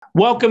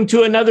Welcome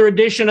to another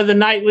edition of the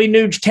Nightly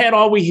Nuge. Ted,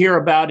 all we hear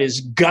about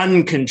is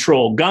gun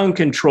control.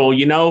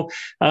 You know,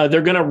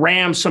 they're going to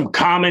ram some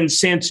common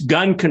sense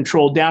gun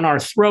control down our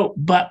throat.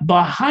 But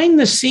behind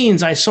the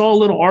scenes, I saw a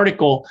little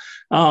article,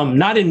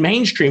 not in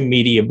mainstream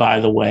media,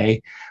 by the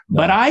way,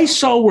 but I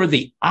saw where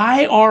the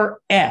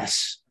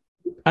IRS,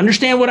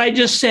 understand what I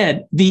just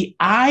said, the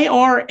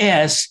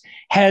IRS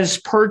has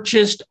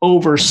purchased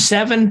over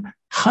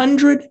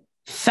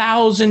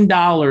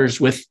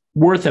 $700,000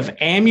 worth of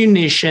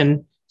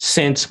ammunition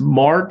since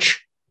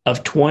March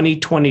of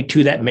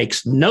 2022. That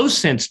makes no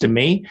sense to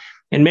me.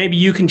 And maybe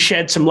you can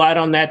shed some light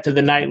on that to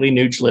the Nightly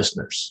Nuge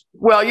listeners.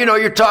 Well, you know,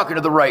 you're talking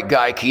to the right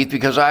guy, Keith,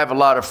 because I have a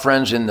lot of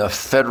friends in the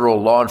federal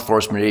law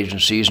enforcement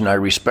agencies, and I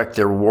respect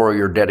their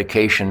warrior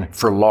dedication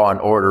for law and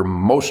order,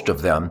 most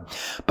of them.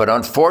 But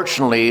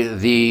unfortunately,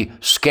 the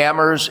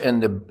scammers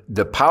and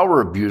the power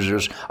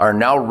abusers are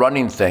now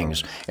running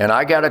things. And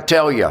I got to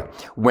tell you,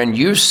 when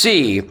you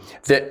see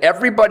that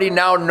everybody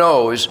now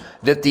knows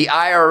that the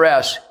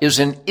IRS is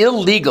an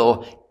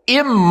illegal,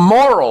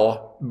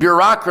 immoral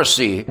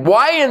bureaucracy,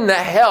 why in the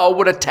hell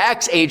would a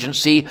tax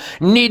agency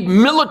need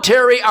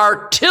military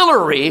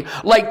artillery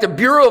like the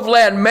Bureau of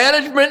Land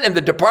Management and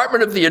the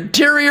Department of the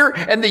Interior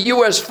and the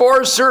U.S.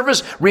 Forest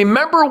Service?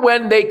 Remember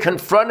when they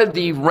confronted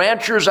the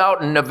ranchers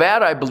out in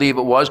Nevada, I believe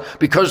it was,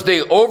 because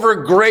they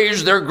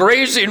overgrazed their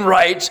grazing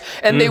rights,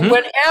 and they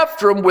went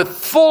after them with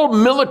full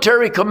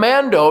military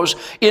commandos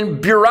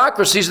in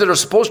bureaucracies that are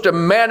supposed to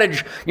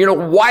manage, you know,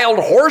 wild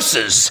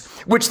horses,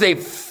 which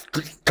they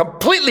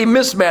completely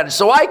mismanaged.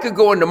 So I could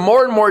go into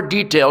more and more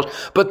details,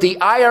 but the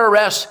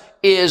IRS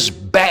is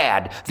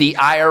bad. The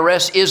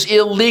IRS is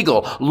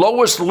illegal.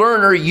 Lois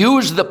Lerner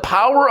used the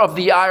power of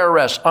the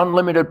IRS,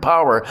 unlimited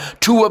power,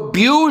 to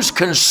abuse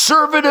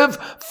conservative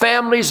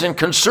families and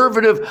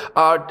conservative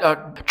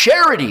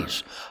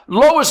charities.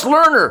 Lois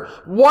Lerner,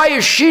 why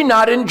is she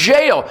not in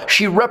jail?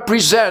 She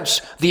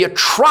represents the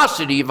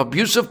atrocity of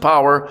abuse of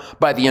power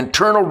by the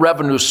Internal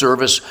Revenue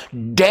Service.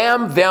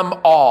 Damn them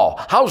all.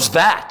 How's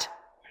that?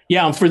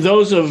 Yeah, and for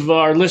those of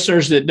our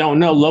listeners that don't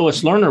know,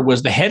 Lois Lerner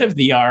was the head of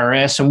the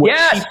IRS, and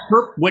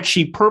what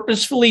she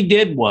purposefully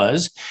did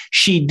was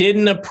she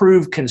didn't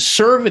approve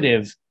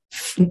conservative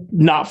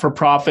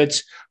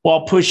not-for-profits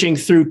while pushing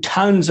through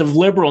tons of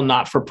liberal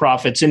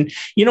not-for-profits. And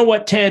you know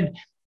what, Ted?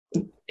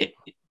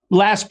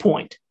 Last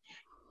point.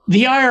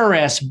 The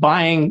IRS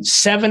buying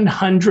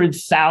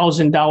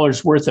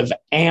 $700,000 worth of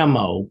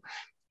ammo.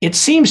 It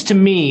seems to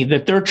me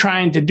that they're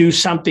trying to do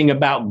something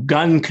about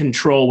gun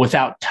control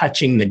without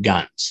touching the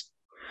guns.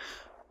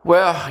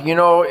 Well, you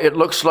know, it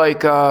looks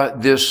like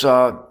this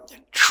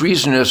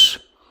treasonous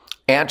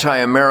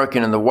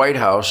anti-American in the White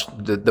House,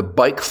 the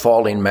bike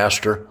falling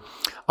master,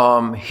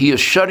 he is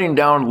shutting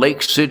down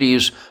Lake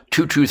City's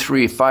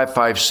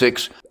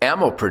 223-556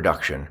 ammo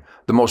production.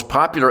 The most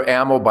popular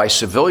ammo by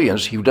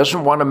civilians. He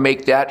doesn't want to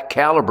make that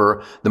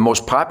caliber, the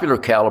most popular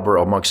caliber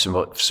amongst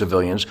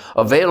civilians,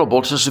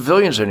 available to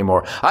civilians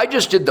anymore. I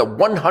just did the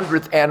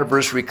 100th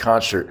anniversary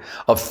concert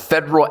of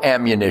federal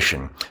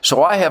ammunition.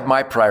 So I have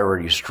my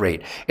priorities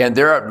straight. And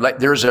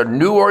there's a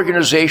new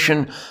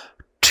organization,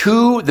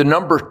 the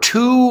number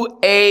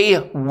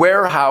 2A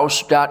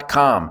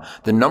warehouse.com.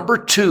 The number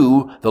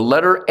 2, the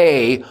letter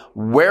A,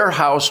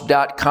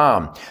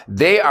 warehouse.com.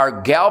 They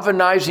are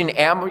galvanizing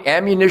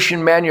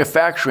ammunition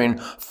manufacturing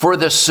for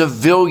the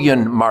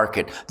civilian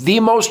market,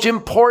 the most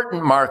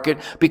important market,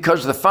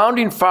 because the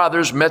founding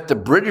fathers met the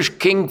British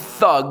King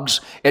thugs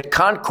at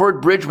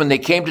Concord Bridge when they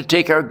came to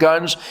take our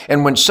guns.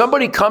 And when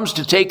somebody comes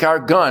to take our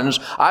guns,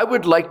 I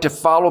would like to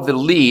follow the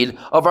lead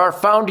of our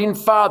founding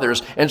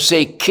fathers and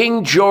say,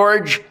 King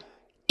George,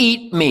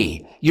 eat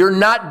me. You're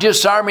not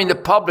disarming the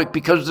public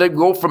because they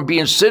go from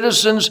being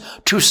citizens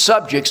to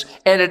subjects,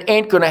 and it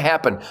ain't going to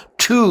happen.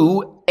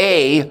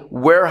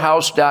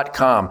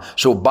 2awarehouse.com.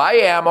 So buy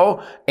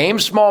ammo, aim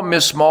small,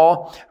 miss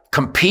small,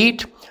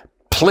 compete,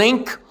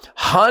 plink,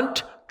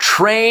 hunt,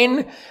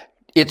 train.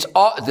 It's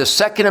all, the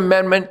Second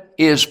Amendment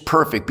is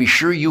perfect. Be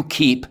sure you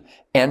keep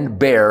and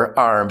bear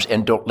arms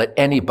and don't let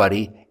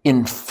anybody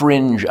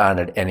infringe on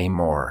it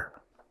anymore.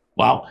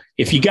 Wow.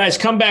 If you guys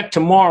come back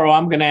tomorrow,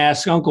 I'm going to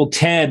ask Uncle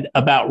Ted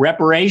about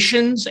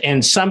reparations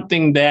and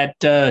something that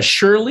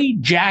Shirley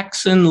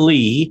Jackson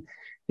Lee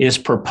is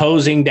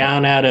proposing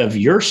down out of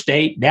your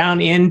state,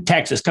 down in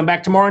Texas. Come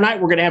back tomorrow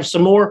night. We're going to have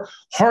some more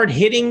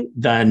hard-hitting,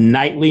 the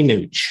Nightly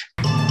Nuge.